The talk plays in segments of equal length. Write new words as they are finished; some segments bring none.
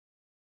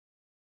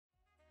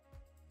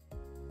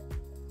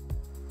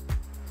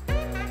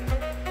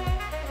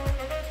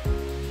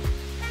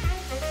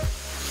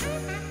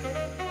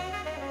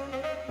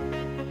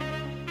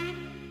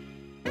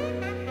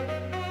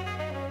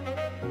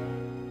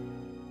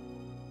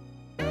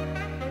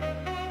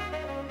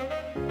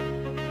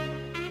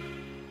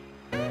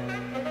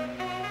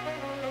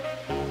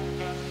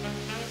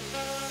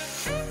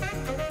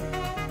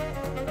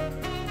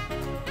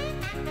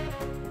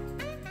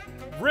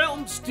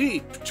Helms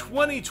Deep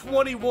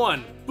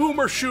 2021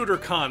 Boomer Shooter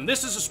Con.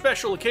 This is a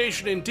special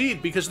occasion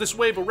indeed because this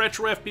wave of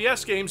retro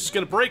FPS games is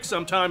going to break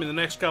sometime in the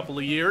next couple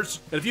of years.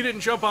 And if you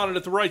didn't jump on it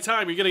at the right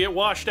time, you're going to get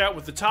washed out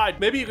with the tide.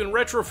 Maybe you can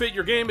retrofit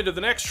your game into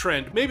the next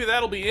trend. Maybe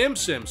that'll be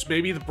MSims.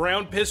 Maybe the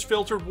brown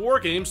piss-filtered war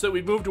games that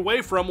we've moved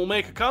away from will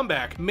make a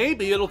comeback.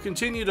 Maybe it'll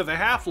continue to the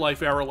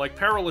Half-Life era like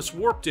Perilous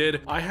Warp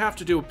did. I have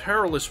to do a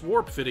Perilous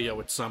Warp video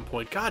at some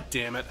point. God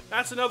damn it.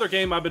 That's another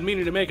game I've been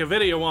meaning to make a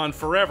video on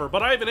forever,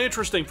 but I have an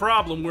interesting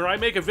problem where I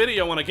make a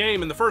video on a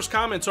game and the first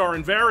comments are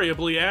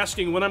invariably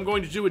asking when I'm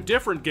going to do a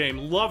different game.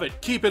 Love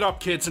it. Keep it up,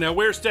 kids. Now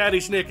where's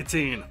Daddy's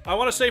nicotine? I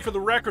want to say for the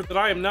record that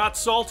I am not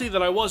salty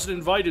that I wasn't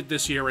invited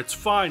this year. It's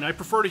fine. I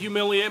prefer to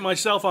humiliate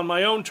myself on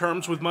my own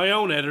terms with my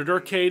own editor.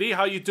 Katie,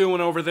 how you doing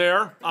over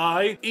there?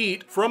 I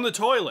eat from the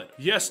toilet.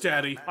 Yes,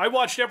 Daddy. I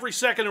watched every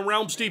second of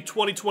Realms Deep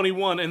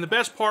 2021, and the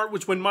best part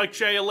was when Mike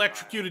J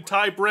electrocuted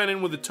Ty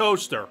Brennan with a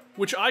toaster,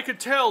 which I could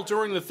tell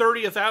during the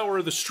 30th hour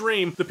of the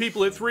stream, the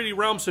people at 3D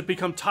Realms had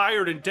become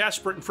tired and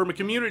desperate, and from a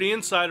community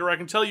insider, I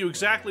can tell you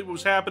exactly what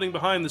was happening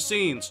behind the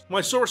scenes.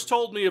 My source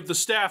told me of the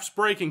staff's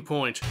breaking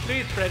point.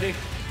 Please, Freddy.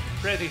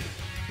 Freddy.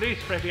 Please,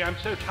 Freddy, I'm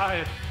so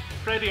tired.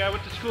 Freddy, I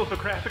went to school for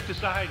graphic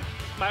design.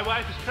 My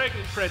wife is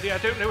pregnant, Freddy. I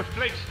don't know what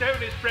Blake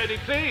Stone is, Freddy,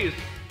 please.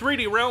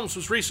 3D Realms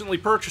was recently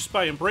purchased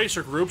by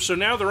Embracer Group, so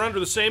now they're under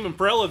the same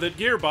umbrella that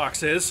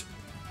Gearbox is.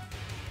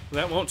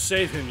 That won't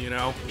save him, you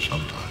know.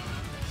 Sometimes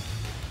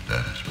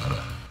that is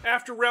better.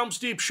 After Realms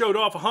Deep showed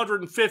off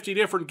 150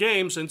 different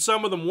games, and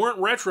some of them weren't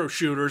retro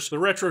shooters, the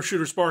retro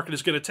shooters market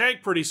is going to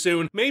tank pretty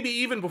soon, maybe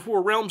even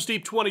before Realms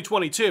Deep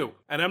 2022.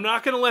 And I'm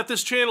not going to let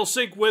this channel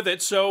sink with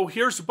it, so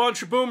here's a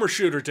bunch of boomer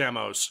shooter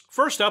demos.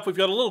 First up, we've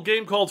got a little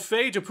game called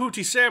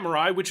Puti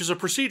Samurai, which is a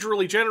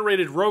procedurally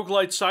generated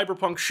roguelite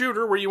cyberpunk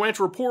shooter where you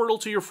enter a portal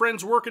to your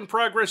friend's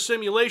work-in-progress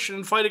simulation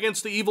and fight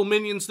against the evil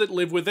minions that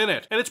live within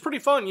it. And it's pretty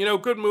fun, you know,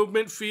 good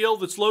movement, feel.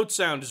 This load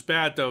sound is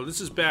bad though. This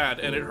is bad,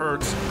 and it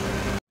hurts.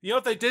 You know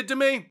what they did to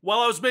me? While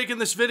I was making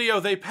this video,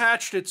 they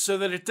patched it so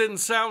that it didn't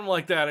sound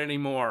like that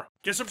anymore.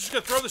 Guess I'm just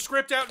gonna throw the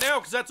script out now,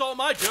 because that's all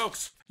my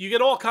jokes. You get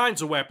all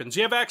kinds of weapons.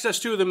 You have access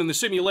to them in the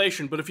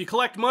simulation, but if you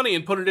collect money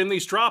and put it in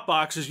these drop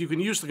boxes, you can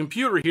use the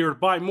computer here to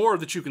buy more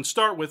that you can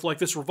start with, like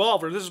this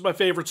revolver. This is my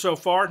favorite so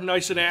far,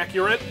 nice and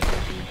accurate.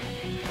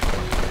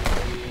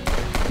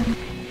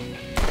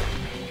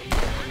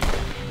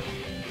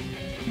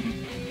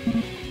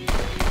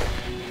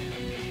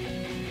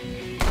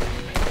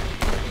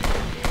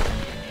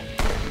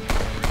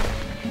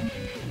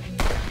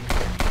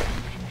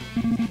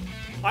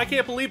 I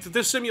can't believe that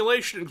this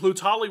simulation includes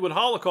Hollywood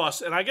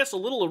Holocaust, and I guess a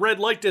little of Red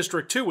Light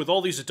District too with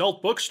all these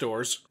adult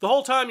bookstores. The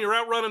whole time you're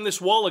outrunning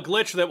this wall of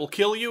glitch that will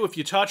kill you if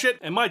you touch it,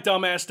 and my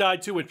dumbass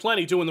died to it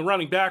plenty doing the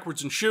running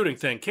backwards and shooting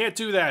thing. Can't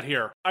do that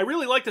here. I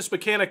really like this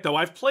mechanic though.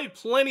 I've played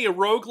plenty of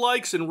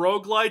roguelikes and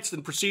roguelites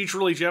and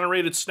procedurally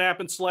generated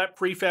snap and slap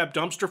prefab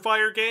dumpster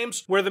fire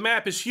games where the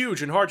map is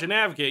huge and hard to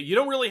navigate. You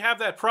don't really have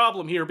that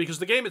problem here because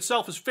the game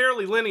itself is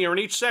fairly linear and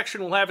each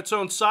section will have its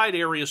own side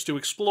areas to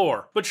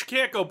explore. But you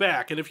can't go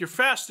back, and if you're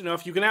fast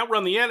enough, you can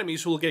outrun the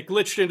enemies who will get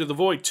glitched into the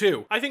void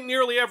too. I think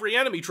nearly every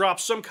enemy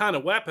drops some kind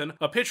of weapon,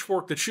 a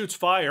pitchfork that shoots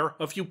fire,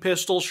 a few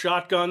pistols,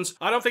 shotguns.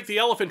 I don't think the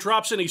elephant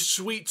drops any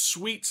sweet,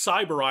 sweet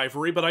cyber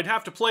ivory, but I'd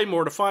have to play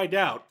more to find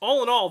out.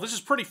 All in all, this is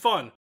pretty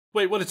fun.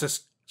 Wait, what is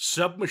this?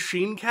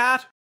 Submachine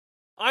Cat?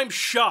 I'm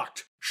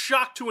shocked.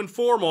 Shocked to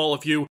inform all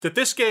of you that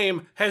this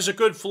game has a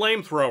good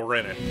flamethrower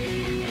in it.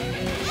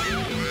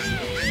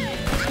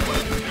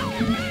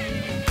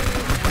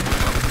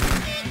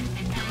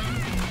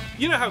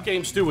 You know how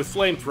games do with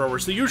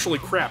flamethrowers, they're usually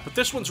crap, but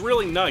this one's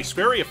really nice,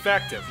 very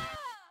effective.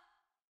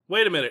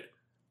 Wait a minute.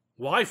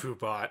 Waifu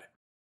bot?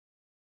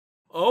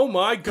 Oh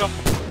my god.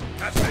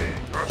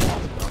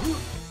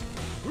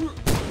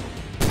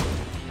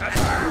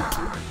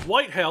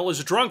 White Hell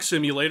is a drunk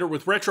simulator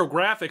with retro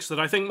graphics that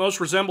I think most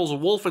resembles a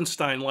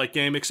Wolfenstein-like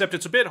game, except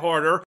it's a bit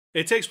harder.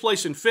 It takes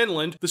place in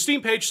Finland. The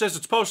Steam page says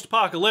it's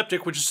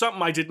post-apocalyptic, which is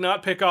something I did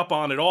not pick up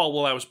on at all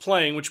while I was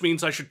playing, which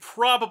means I should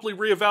probably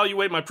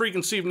reevaluate my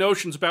preconceived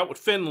notions about what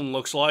Finland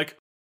looks like.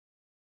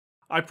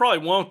 I probably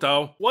won't,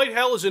 though. White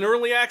Hell is in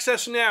early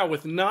access now,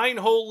 with 9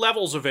 whole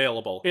levels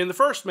available. In the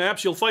first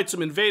maps, you'll fight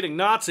some invading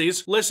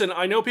Nazis. Listen,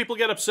 I know people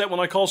get upset when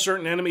I call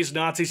certain enemies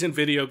Nazis in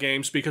video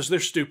games because they're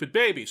stupid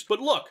babies.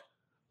 But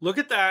look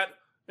at that.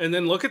 And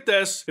then look at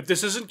this. If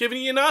this isn't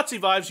giving you Nazi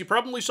vibes, you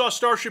probably saw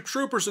Starship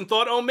Troopers and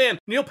thought, oh man,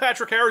 Neil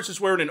Patrick Harris is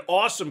wearing an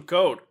awesome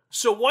coat.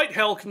 So White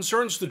Hell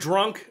concerns the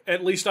drunk,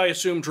 at least I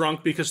assume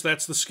drunk because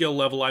that's the skill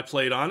level I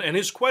played on, and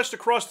his quest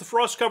across the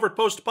frost-covered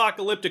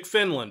post-apocalyptic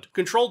Finland,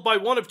 controlled by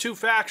one of two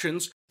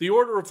factions, the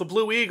Order of the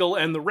Blue Eagle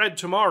and the Red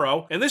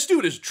Tomorrow, and this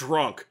dude is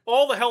drunk.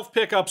 All the health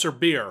pickups are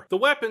beer. The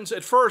weapons,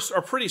 at first,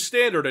 are pretty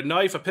standard: a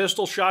knife, a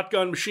pistol,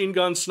 shotgun, machine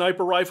gun,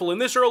 sniper rifle. In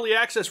this early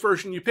access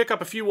version, you pick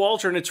up a few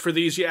alternates for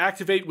these you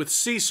activate with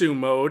Sisu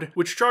mode,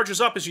 which charges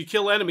up as you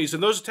kill enemies,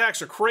 and those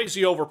attacks are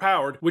crazy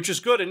overpowered, which is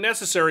good and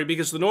necessary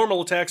because the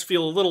normal attacks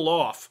feel a little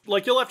off.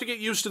 Like, you'll have to get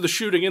used to the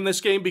shooting in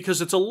this game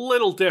because it's a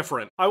little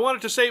different. I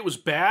wanted to say it was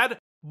bad,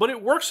 But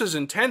it works as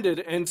intended,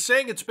 and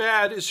saying it's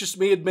bad is just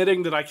me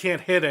admitting that I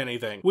can't hit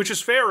anything. Which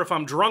is fair if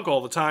I'm drunk all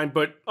the time,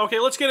 but okay,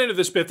 let's get into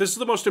this bit. This is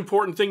the most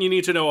important thing you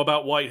need to know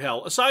about White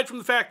Hell. Aside from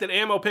the fact that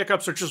ammo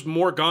pickups are just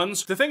more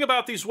guns, the thing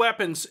about these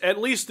weapons, at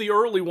least the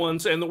early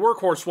ones and the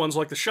workhorse ones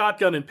like the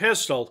shotgun and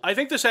pistol, I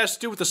think this has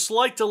to do with the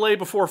slight delay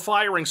before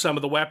firing some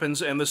of the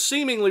weapons and the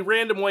seemingly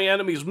random way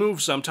enemies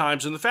move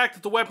sometimes, and the fact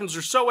that the weapons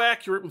are so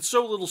accurate with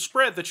so little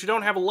spread that you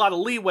don't have a lot of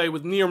leeway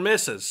with near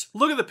misses.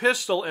 Look at the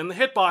pistol and the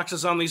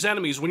hitboxes on these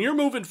enemies. When you're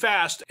moving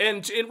fast,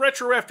 and in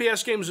retro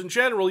FPS games in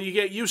general, you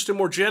get used to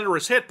more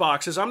generous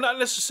hitboxes. I'm not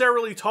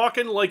necessarily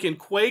talking like in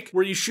Quake,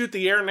 where you shoot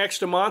the air next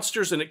to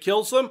monsters and it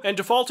kills them, and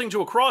defaulting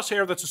to a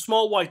crosshair that's a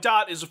small white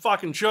dot is a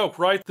fucking joke,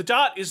 right? The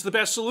dot is the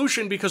best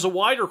solution because a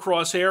wider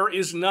crosshair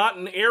is not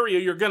an area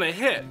you're gonna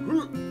hit.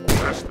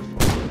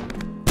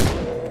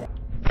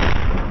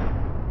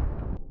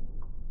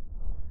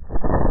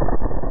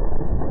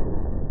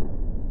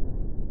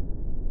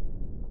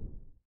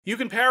 You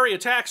can parry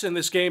attacks in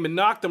this game and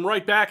knock them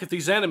right back at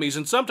these enemies,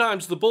 and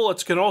sometimes the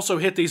bullets can also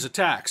hit these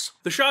attacks.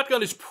 The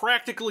shotgun is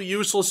practically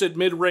useless at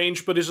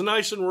mid-range, but is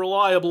nice and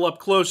reliable up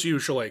close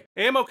usually.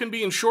 Ammo can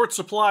be in short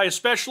supply,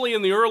 especially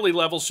in the early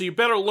levels, so you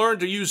better learn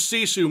to use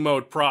Sisu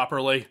mode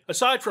properly.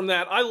 Aside from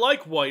that, I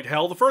like White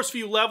Hell. The first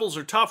few levels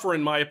are tougher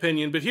in my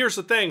opinion, but here's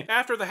the thing.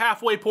 After the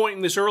halfway point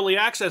in this early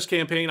access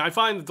campaign, I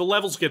find that the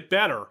levels get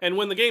better, and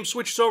when the game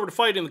switches over to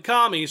fighting the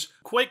commies,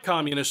 Quake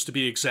communists to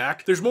be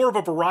exact, there's more of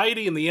a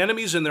variety in the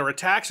enemies and their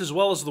attacks as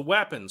well as the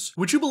weapons.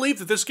 Would you believe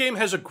that this game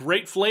has a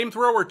great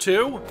flamethrower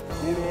too?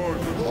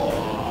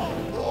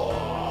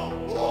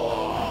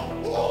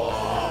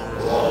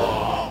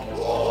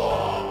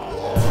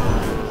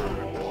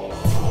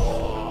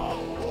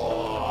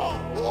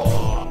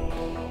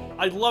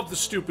 I love the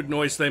stupid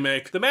noise they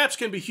make. The maps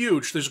can be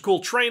huge. There's a cool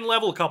train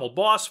level, a couple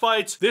boss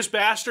fights, this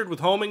bastard with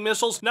homing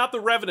missiles, not the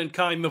Revenant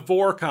kind, the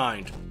Vor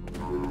kind.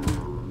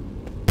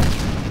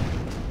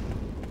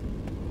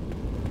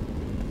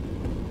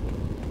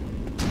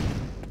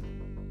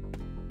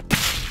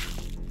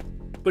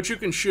 But you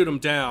can shoot them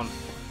down.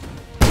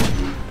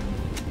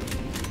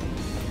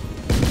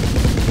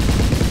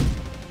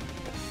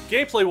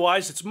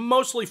 Gameplay-wise, it's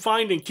mostly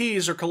finding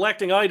keys or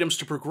collecting items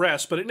to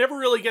progress, but it never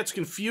really gets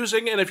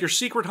confusing, and if you're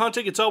secret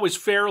hunting, it's always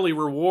fairly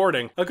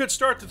rewarding. A good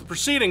start to the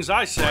proceedings,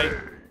 I say.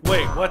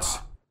 Wait, what's...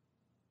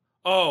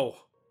 Oh.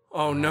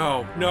 Oh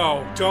no,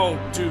 no,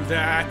 don't do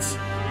that.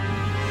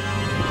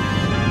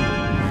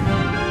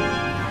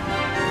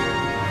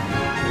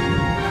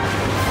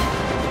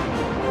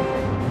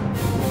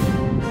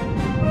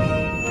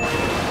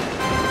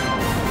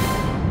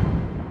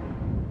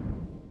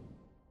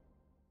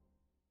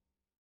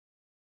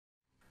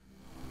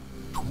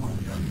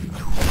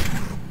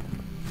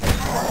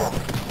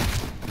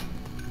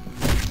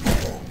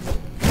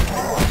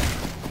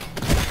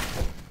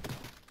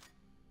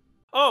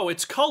 Oh,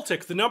 it's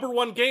Cultic, the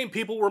 #1 game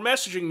people were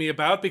messaging me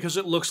about because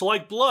it looks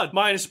like blood.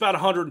 Minus about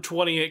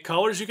 128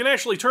 colors. You can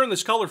actually turn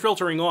this color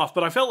filtering off,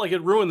 but I felt like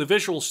it ruined the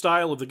visual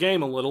style of the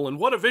game a little, and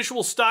what a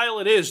visual style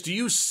it is. Do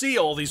you see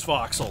all these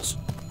voxels?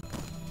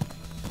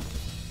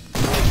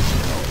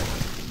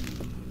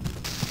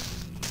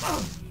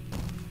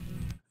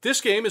 This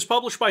game is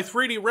published by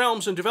 3D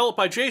Realms and developed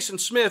by Jason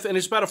Smith and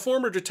is about a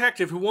former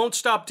detective who won't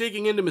stop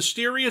digging into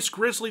mysterious,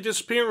 grisly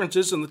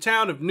disappearances in the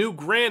town of New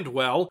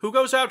Grandwell, who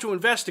goes out to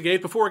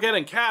investigate before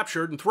getting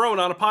captured and thrown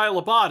on a pile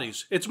of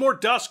bodies. It's more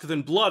dusk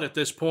than blood at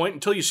this point,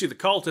 until you see the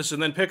cultists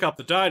and then pick up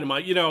the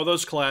dynamite. You know,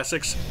 those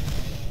classics.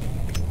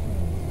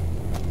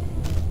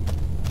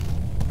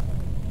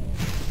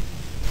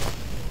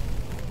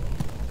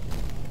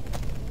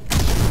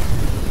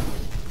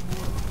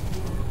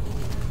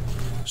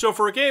 So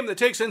for a game that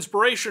takes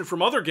inspiration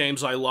from other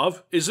games I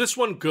love, is this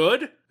one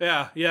good?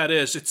 Yeah, it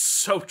is. It's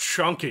so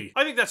chunky.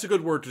 I think that's a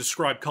good word to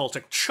describe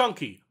Cultic.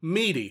 Chunky,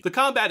 meaty. The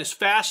combat is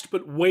fast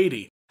but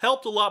weighty.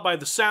 Helped a lot by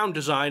the sound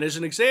design. As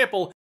an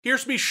example,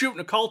 here's me shooting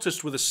a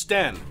cultist with a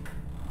Sten.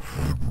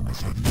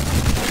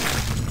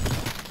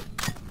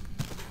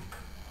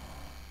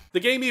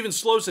 The game even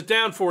slows it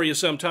down for you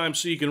sometimes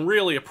so you can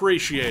really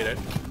appreciate it.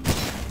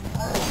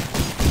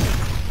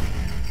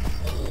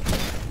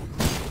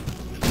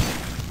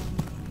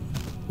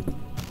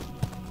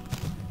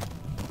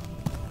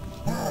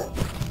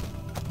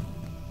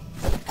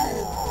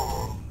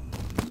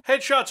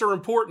 Headshots are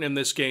important in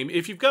this game.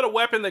 If you've got a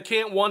weapon that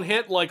can't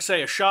one-hit, like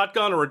say a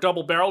shotgun or a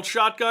double-barreled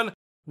shotgun,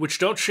 which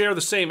don't share the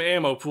same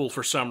ammo pool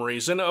for some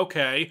reason,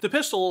 okay, the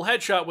pistol will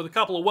headshot with a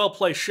couple of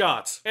well-placed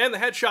shots, and the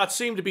headshots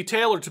seem to be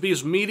tailored to be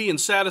as meaty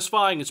and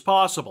satisfying as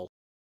possible.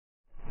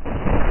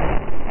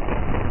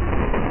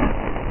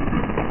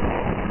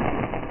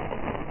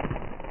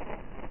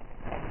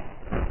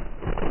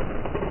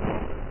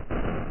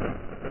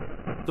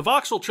 The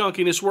voxel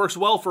chunkiness works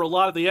well for a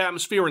lot of the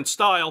atmosphere and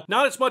style,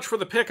 not as much for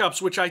the pickups,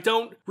 which I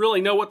don't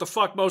really know what the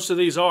fuck most of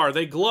these are.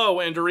 They glow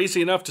and are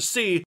easy enough to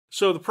see,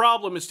 so the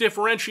problem is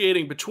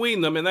differentiating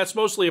between them, and that's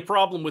mostly a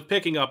problem with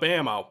picking up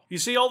ammo. You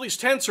see, all these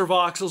tents are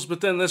voxels,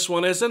 but then this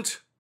one isn't.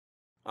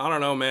 I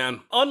don't know,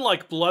 man.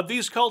 Unlike Blood,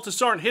 these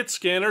cultists aren't hit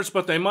scanners,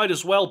 but they might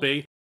as well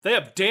be. They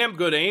have damn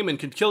good aim and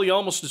can kill you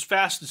almost as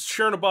fast as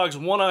Chernobog's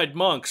one-eyed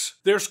monks.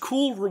 There's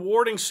cool,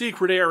 rewarding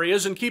secret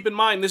areas, and keep in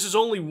mind this is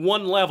only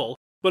one level,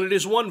 but it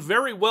is one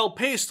very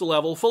well-paced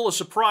level full of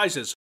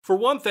surprises. For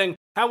one thing,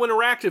 how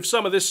interactive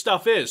some of this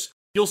stuff is.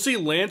 You'll see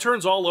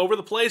lanterns all over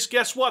the place.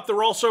 Guess what?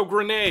 They're also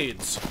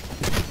grenades.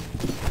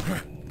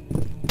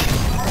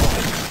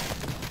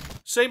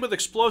 Same with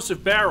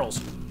explosive barrels.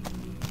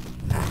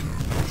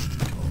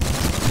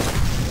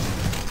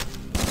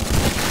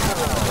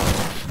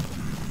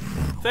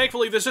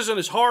 Thankfully, this isn't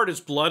as hard as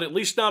Blood, at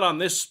least not on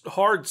this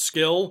hard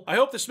skill. I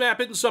hope this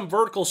map isn't some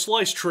vertical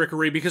slice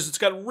trickery because it's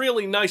got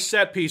really nice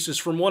set pieces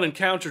from one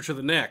encounter to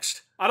the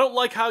next. I don't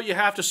like how you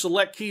have to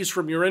select keys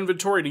from your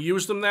inventory to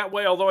use them that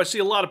way, although I see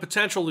a lot of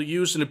potential to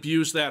use and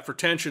abuse that for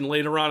tension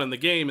later on in the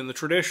game in the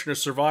tradition of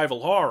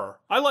survival horror.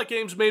 I like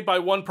games made by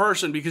one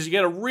person because you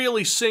get a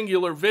really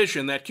singular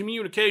vision, that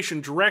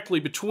communication directly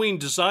between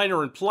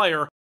designer and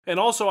player, and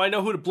also I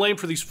know who to blame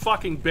for these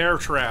fucking bear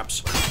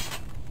traps.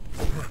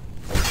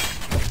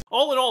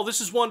 All in all, this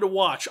is one to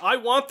watch. I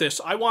want this.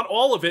 I want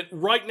all of it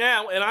right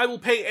now, and I will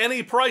pay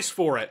any price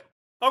for it.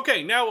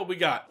 Okay, now what we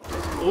got?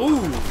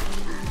 Ooh.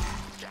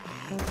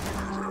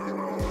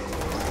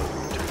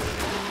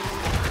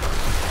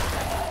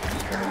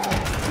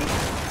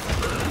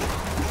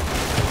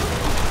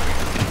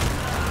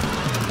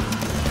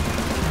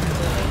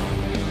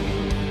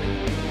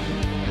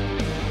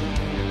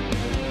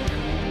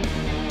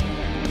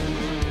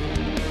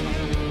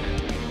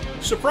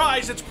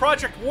 Surprise, it's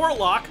Project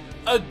Warlock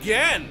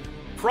again!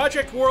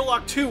 Project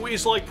Warlock 2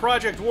 is like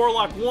Project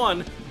Warlock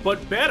 1,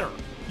 but better.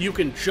 You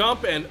can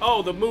jump and,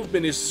 oh, the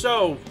movement is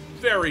so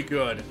very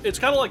good. It's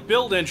kind of like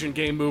build engine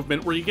game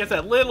movement where you get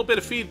that little bit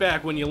of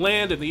feedback when you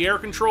land and the air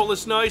control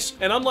is nice,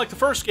 and unlike the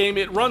first game,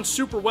 it runs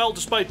super well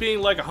despite being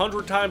like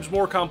 100 times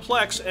more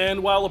complex,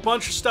 and while a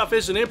bunch of stuff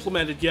isn't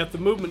implemented yet, the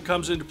movement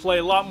comes into play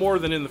a lot more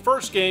than in the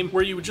first game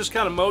where you would just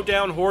kind of mow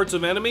down hordes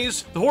of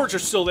enemies. The hordes are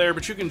still there,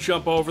 but you can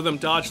jump over them,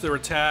 dodge their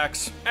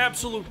attacks.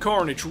 Absolute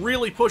carnage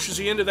really pushes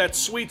you into that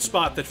sweet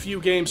spot that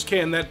few games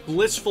can, that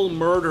blissful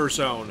murder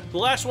zone. The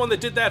last one that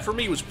did that for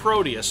me was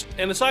Proteus,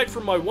 and aside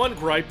from my one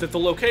gripe that the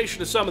location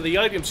of some of the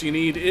items you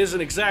need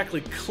isn't exactly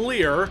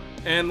clear,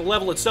 and the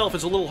level itself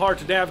is a little hard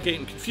to navigate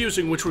and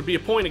confusing, which would be a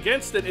point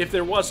against it if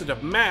there wasn't a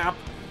map.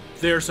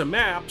 There's a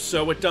map,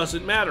 so it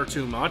doesn't matter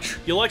too much.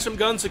 You like some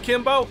guns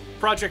akimbo?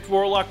 Project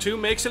Warlock 2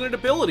 makes it an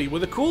ability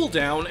with a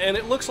cooldown, and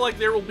it looks like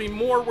there will be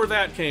more where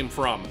that came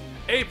from.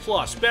 A+,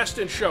 best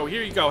in show.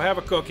 Here you go, have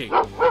a cookie.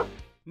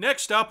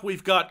 Next up,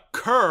 we've got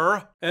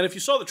Kerr, and if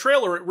you saw the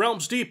trailer at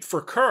Helms Deep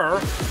for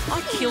Kerr...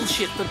 I kill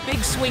shit for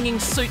big swinging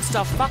suit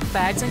stuff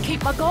fuckbags and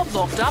keep my gob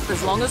locked up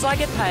as long as I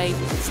get paid.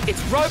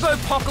 It's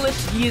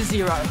Robopocalypse Year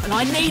Zero, and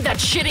I need that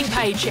shitting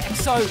paycheck,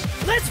 so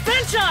let's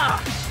venture!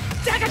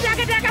 Dagga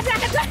dagga dagga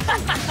dagga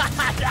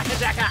dagga dagga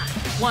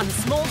dagga! One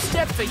small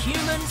step for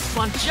humans,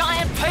 one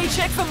giant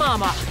paycheck for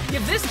mama.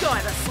 Give this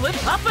guy the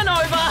slip up and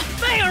over,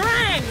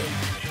 bangarang!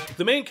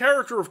 The main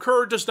character of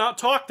Kerr does not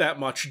talk that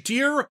much.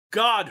 Dear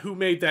God, who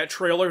made that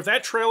trailer?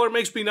 That trailer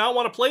makes me not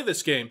want to play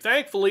this game.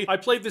 Thankfully, I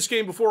played this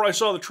game before I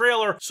saw the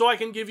trailer, so I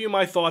can give you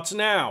my thoughts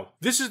now.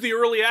 This is the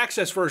early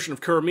access version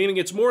of Kerr, meaning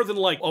it's more than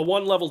like a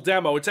one-level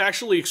demo. It's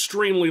actually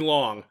extremely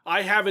long.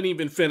 I haven't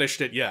even finished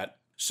it yet.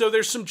 So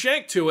there's some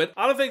jank to it.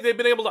 I don't think they've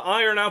been able to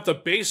iron out the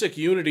basic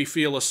Unity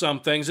feel of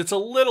some things. It's a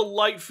little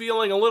light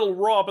feeling, a little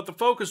raw, but the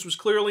focus was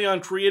clearly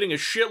on creating a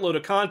shitload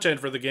of content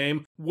for the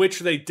game,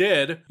 which they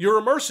did. You're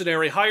a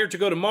mercenary hired to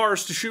go to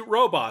Mars to shoot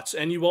robots,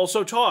 and you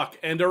also talk,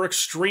 and are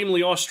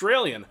extremely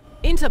Australian.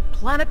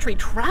 Interplanetary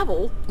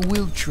travel?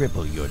 We'll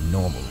triple your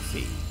normal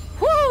fee.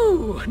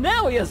 Woo!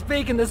 Now we are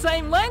speaking the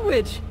same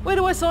language. Where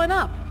do I sign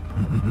up?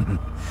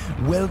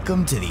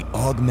 Welcome to the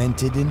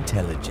Augmented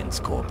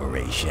Intelligence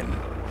Corporation.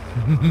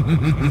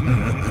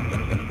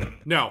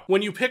 No,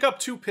 when you pick up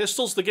two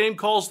pistols, the game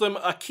calls them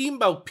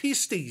akimbo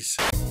pistes.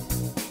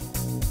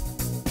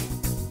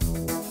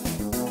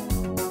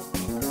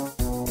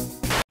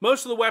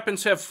 Most of the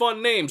weapons have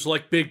fun names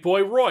like Big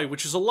Boy Roy,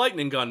 which is a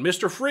lightning gun,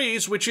 Mr.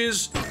 Freeze, which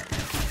is...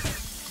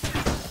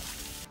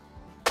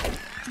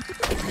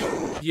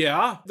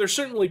 Yeah, there's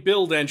certainly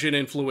build engine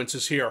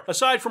influences here.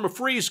 Aside from a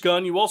freeze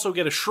gun, you also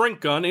get a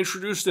shrink gun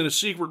introduced in a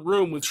secret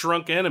room with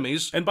shrunk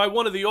enemies, and by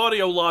one of the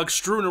audio logs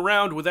strewn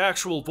around with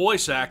actual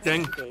voice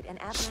acting.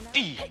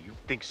 Steve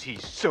thinks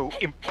he's so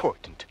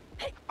important.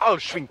 I'll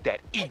shrink that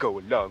ego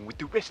along with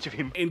the rest of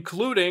him.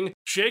 Including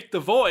Jake the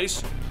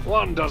Voice.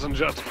 One doesn't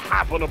just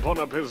happen upon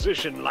a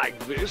position like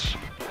this,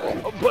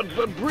 but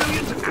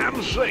brilliant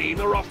and sane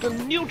are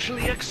often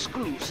mutually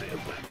exclusive.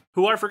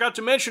 Who I forgot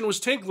to mention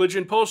was Tinklage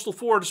in Postal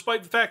 4,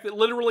 despite the fact that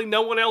literally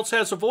no one else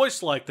has a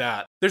voice like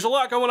that. There's a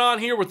lot going on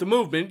here with the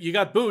movement. You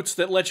got boots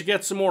that let you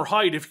get some more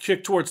height if you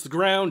kick towards the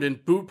ground,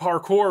 and boot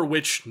parkour,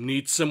 which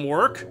needs some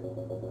work.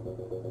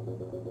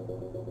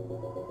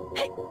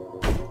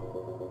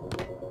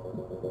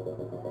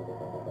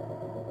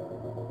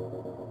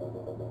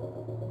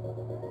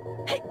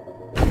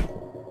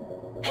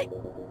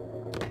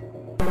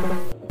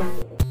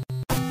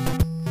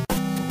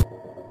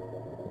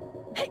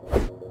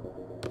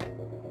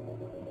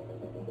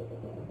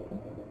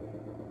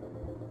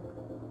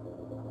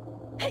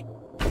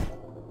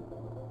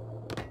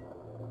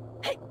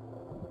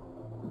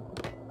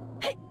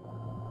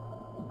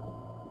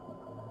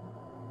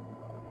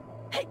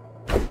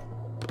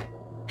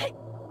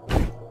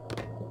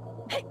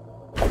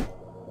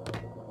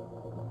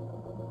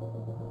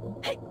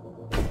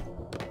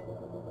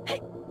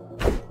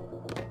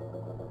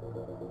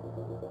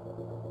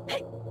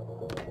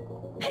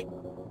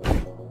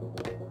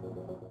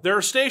 There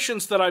are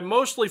stations that I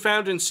mostly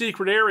found in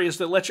secret areas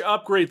that let you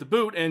upgrade the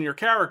boot and your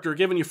character,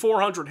 giving you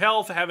 400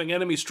 health, having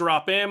enemies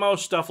drop ammo,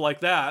 stuff like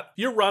that.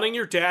 You're running,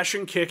 you're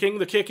dashing, kicking.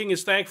 The kicking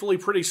is thankfully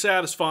pretty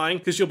satisfying,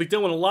 because you'll be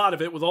doing a lot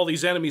of it with all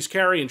these enemies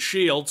carrying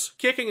shields.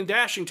 Kicking and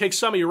dashing takes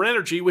some of your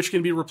energy, which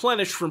can be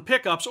replenished from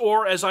pickups,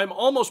 or, as I'm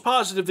almost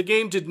positive the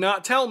game did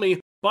not tell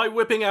me, by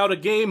whipping out a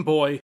Game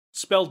Boy,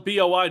 spelled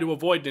BOI to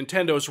avoid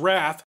Nintendo's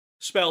wrath,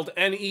 spelled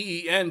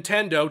NEEN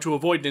Tendo to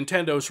avoid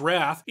Nintendo's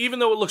wrath, even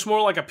though it looks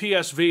more like a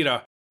PS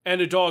Vita,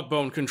 and a dog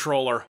bone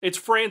controller. It's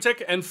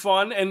frantic and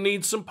fun and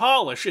needs some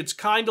polish. It's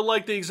kinda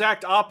like the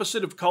exact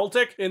opposite of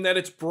Cultic, in that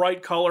it's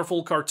bright,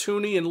 colorful,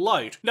 cartoony, and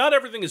light. Not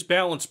everything is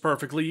balanced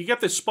perfectly. You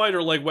get this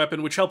spider leg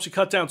weapon, which helps you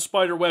cut down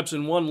spider webs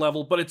in one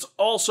level, but it's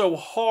also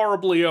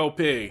horribly OP.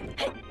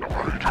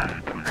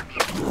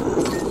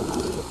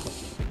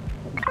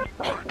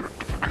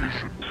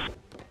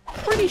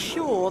 Pretty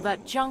sure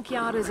that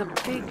junkyard is a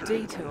big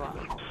detour.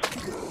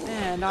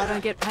 And I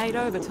don't get paid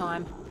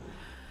overtime.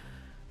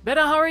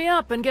 Better hurry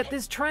up and get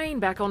this train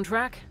back on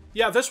track.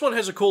 Yeah, this one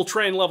has a cool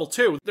train level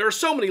too. There are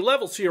so many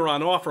levels here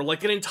on offer,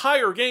 like an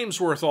entire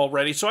game's worth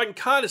already, so I can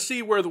kind of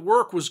see where the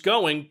work was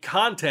going,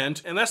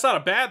 content, and that's not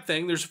a bad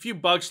thing. There's a few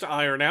bugs to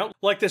iron out,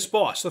 like this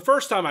boss. The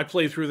first time I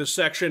played through this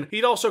section,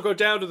 he'd also go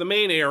down to the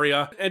main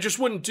area, and just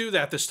wouldn't do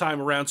that this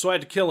time around, so I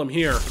had to kill him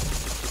here.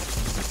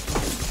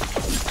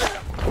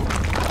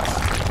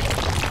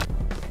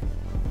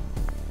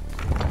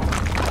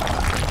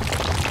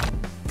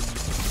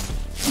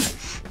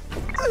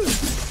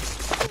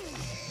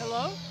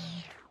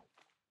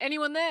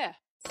 Anyone there?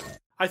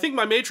 I think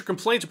my major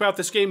complaint about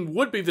this game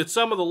would be that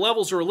some of the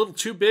levels are a little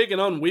too big and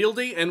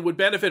unwieldy and would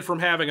benefit from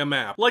having a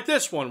map. Like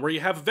this one, where you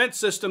have a vent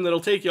system that'll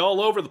take you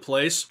all over the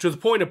place, to the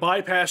point of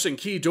bypassing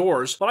key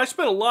doors, but I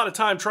spent a lot of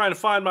time trying to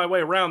find my way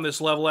around this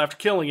level after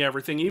killing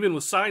everything, even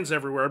with signs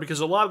everywhere, because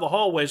a lot of the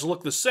hallways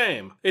look the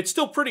same. It's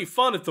still pretty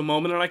fun at the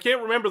moment, and I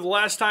can't remember the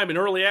last time an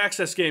early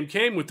access game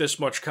came with this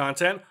much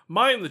content.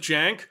 Mind the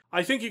jank.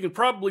 I think you can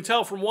probably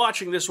tell from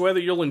watching this whether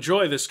you'll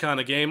enjoy this kind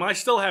of game. I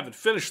still haven't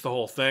finished the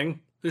whole thing.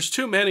 There's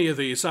too many of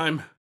these.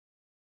 I'm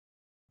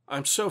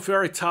so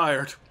very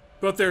tired.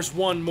 But there's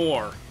one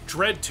more.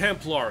 Dread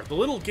Templar, the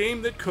little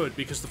game that could,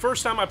 because the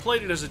first time I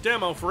played it as a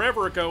demo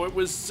forever ago, it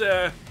was,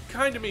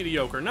 kinda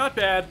mediocre. Not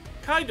bad,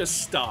 kinda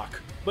stock.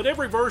 But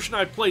every version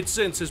I've played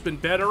since has been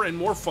better and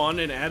more fun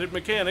and added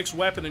mechanics,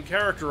 weapon and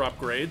character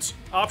upgrades,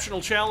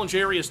 optional challenge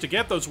areas to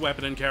get those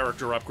weapon and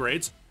character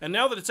upgrades, and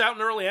now that it's out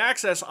in early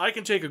access, I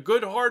can take a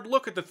good hard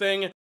look at the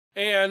thing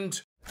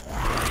and...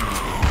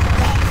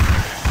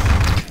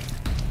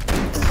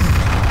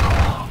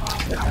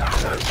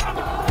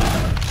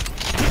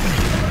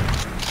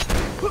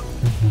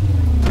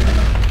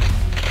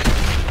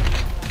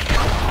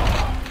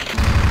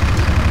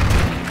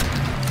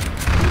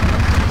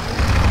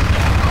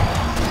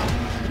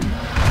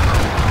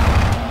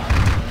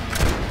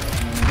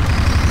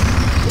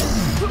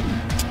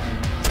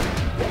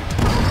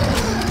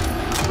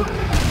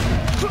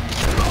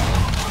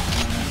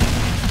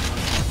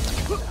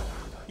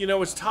 You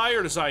know, as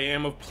tired as I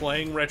am of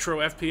playing retro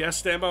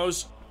FPS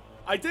demos,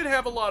 I did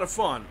have a lot of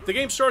fun. The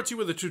game starts you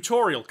with a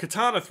tutorial,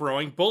 katana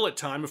throwing, bullet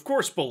time, of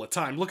course bullet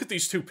time, look at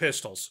these two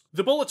pistols.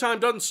 The bullet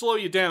time doesn't slow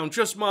you down,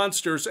 just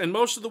monsters, and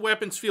most of the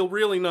weapons feel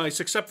really nice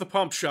except the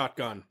pump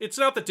shotgun. It's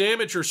not the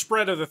damage or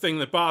spread of the thing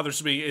that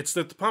bothers me, it's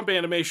that the pump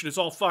animation is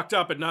all fucked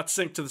up and not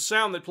synced to the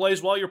sound that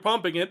plays while you're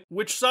pumping it,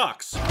 which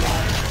sucks.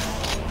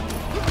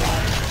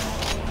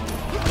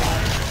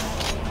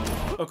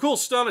 A cool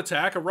stun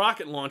attack, a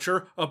rocket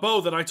launcher, a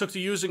bow that I took to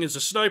using as a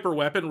sniper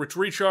weapon which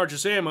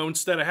recharges ammo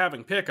instead of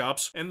having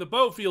pickups, and the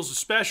bow feels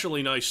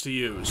especially nice to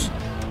use.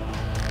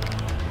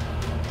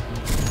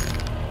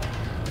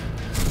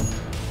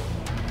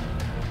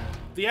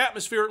 The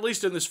atmosphere, at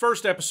least in this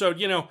first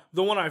episode, you know,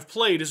 the one I've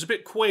played, is a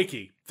bit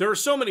quaky. There are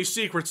so many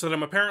secrets that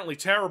I'm apparently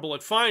terrible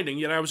at finding,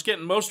 yet I was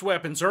getting most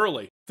weapons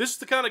early. This is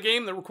the kind of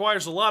game that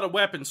requires a lot of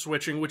weapon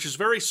switching, which is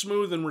very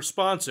smooth and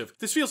responsive.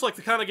 This feels like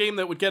the kind of game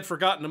that would get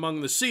forgotten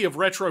among the sea of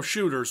retro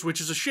shooters,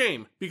 which is a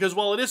shame, because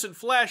while it isn't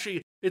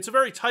flashy, it's a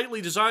very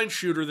tightly designed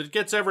shooter that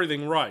gets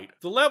everything right.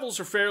 The levels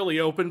are fairly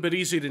open but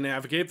easy to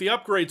navigate, the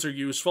upgrades are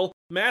useful,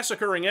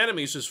 massacring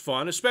enemies is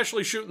fun,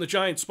 especially shooting the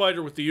giant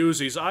spider with the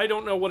Uzis. I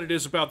don't know what it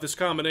is about this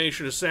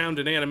combination of sound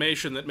and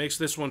animation that makes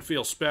this one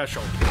feel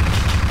special.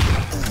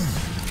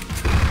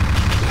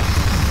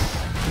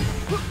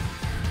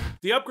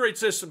 The upgrade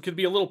system can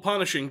be a little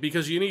punishing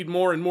because you need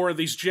more and more of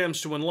these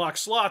gems to unlock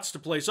slots to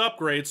place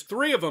upgrades,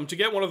 3 of them to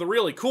get one of the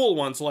really cool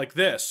ones like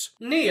this.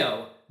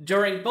 Neo,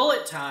 during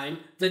bullet time,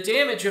 the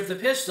damage of the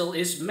pistol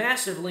is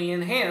massively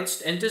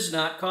enhanced and does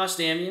not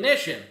cost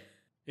ammunition.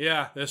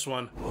 Yeah, this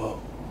one.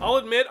 Whoa. I'll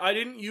admit I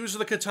didn't use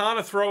the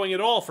katana throwing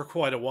at all for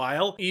quite a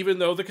while, even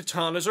though the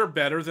katanas are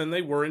better than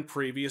they were in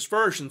previous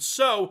versions.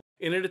 So,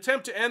 in an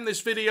attempt to end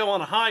this video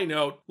on a high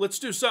note, let's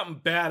do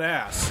something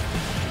badass.